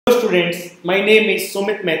students, my name is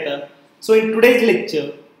Sumit Mehta. So in today's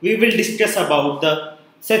lecture, we will discuss about the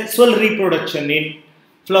sexual reproduction in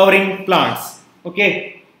flowering plants.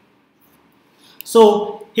 Okay.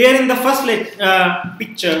 So here in the first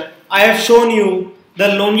picture, I have shown you the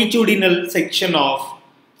longitudinal section of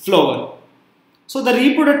flower. So the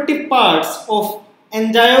reproductive parts of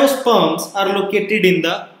angiosperms are located in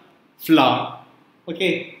the flower.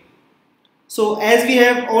 Okay. So as we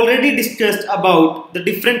have already discussed about the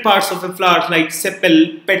different parts of a flower like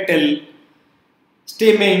sepal, petal,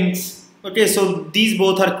 stamens. Okay, so these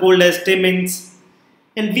both are called as stamens,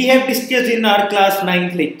 and we have discussed in our class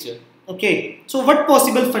 9th lecture. Okay, so what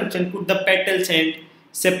possible function could the petals and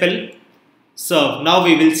sepal serve? Now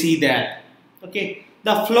we will see that. Okay,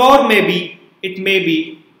 the flower may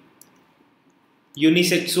be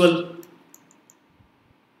unisexual.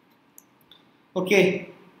 Okay,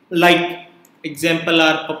 like example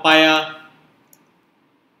are papaya,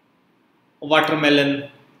 watermelon.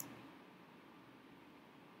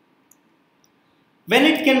 When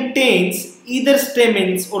it contains either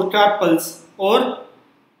stamens or carpels, or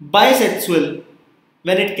bisexual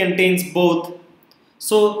when it contains both.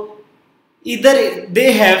 So either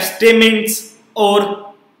they have stamens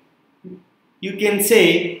or you can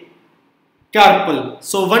say carpel.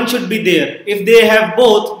 So one should be there. If they have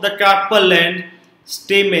both the carpel and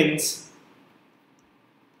stamens,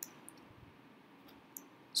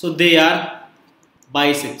 so they are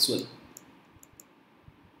bisexual.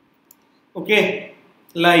 Okay,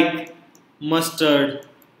 like mustard,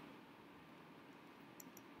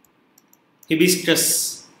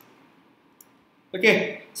 hibiscus.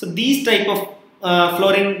 Okay, so these type of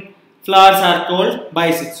flowering flowers are called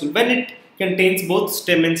bisexual when it contains both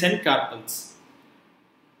stamens and carpels.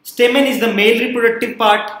 Stamen is the male reproductive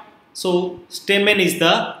part. So stamen is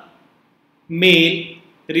the male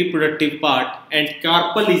reproductive part and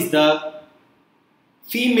carpel is the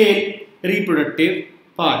female reproductive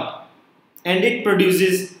part, and it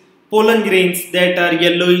produces pollen grains that are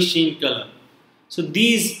yellowish in color. So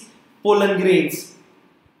these pollen grains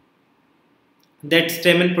that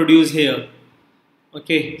stamen produce here,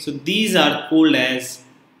 okay, so these are called as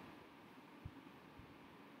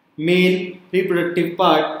male reproductive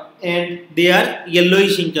part and they are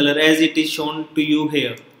yellowish in color as it is shown to you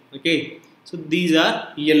here. Okay, so these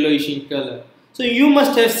are yellowish in color. So you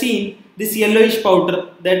must have seen this yellowish powder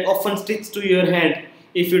that often sticks to your hand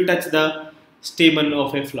if you touch the stamen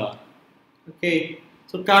of a flower. Okay,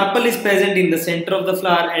 so carpel is present in the center of the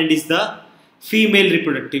flower and is the female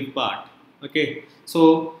reproductive part. Okay,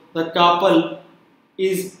 so the carpel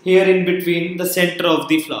is here in between the center of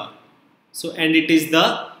the flower. So and it is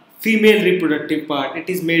the female reproductive part. It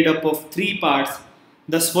is made up of three parts.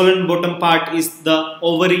 The swollen bottom part is the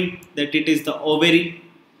ovary, that it is the ovary.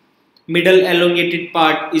 Middle elongated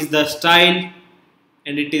part is the style,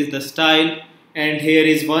 and it is the style. And here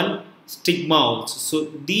is one stigma also.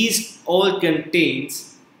 So these all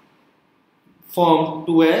contains form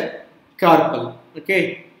to a carpel.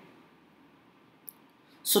 Okay.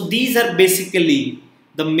 So these are basically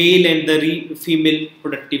the male and the female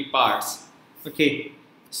productive parts. Okay.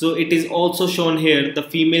 So it is also shown here the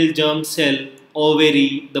female germ cell,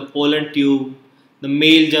 ovary, the pollen tube, the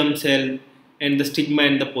male germ cell, and the stigma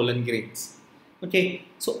and the pollen grains. Okay,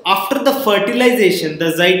 so after the fertilization,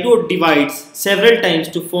 the zygote divides several times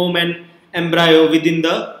to form an embryo within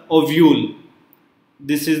the ovule.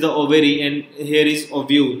 This is the ovary and here is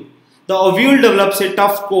ovule. The ovule develops a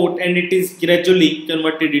tough coat and it is gradually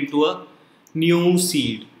converted into a new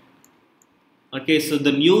seed. Okay, so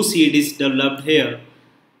the new seed is developed here.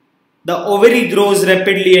 The ovary grows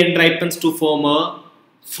rapidly and ripens to form a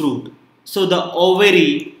fruit. So the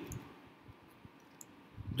ovary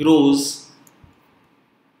grows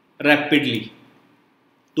rapidly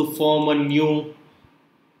to form a new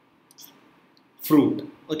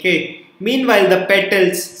fruit. Okay. Meanwhile, the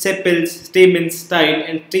petals, sepals, stamens, style,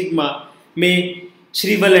 and stigma may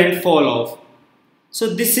shrivel and fall off.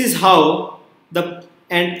 So this is how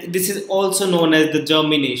this is also known as the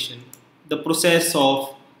germination, the process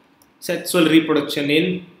of sexual reproduction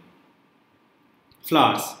in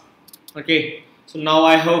flowers. Okay, so now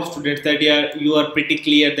I hope students that you are pretty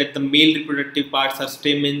clear that the male reproductive parts are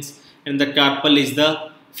stamens and the carpel is the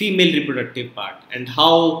female reproductive part, and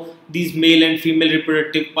how these male and female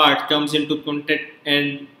reproductive part comes into contact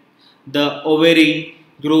and the ovary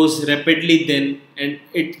grows rapidly then and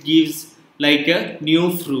it gives like a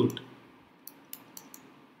new fruit,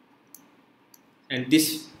 and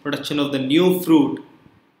this production of the new fruit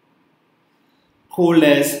called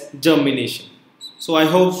as germination. So I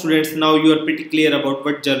hope students now you are pretty clear about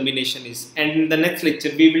what germination is, and in the next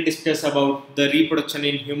lecture we will discuss about the reproduction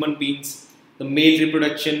in human beings, the male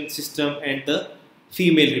reproduction system and the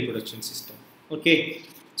female reproduction system. Okay,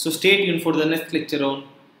 so stay tuned for the next lecture on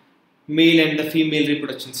male and the female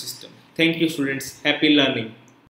reproduction system. Thank you students, happy learning.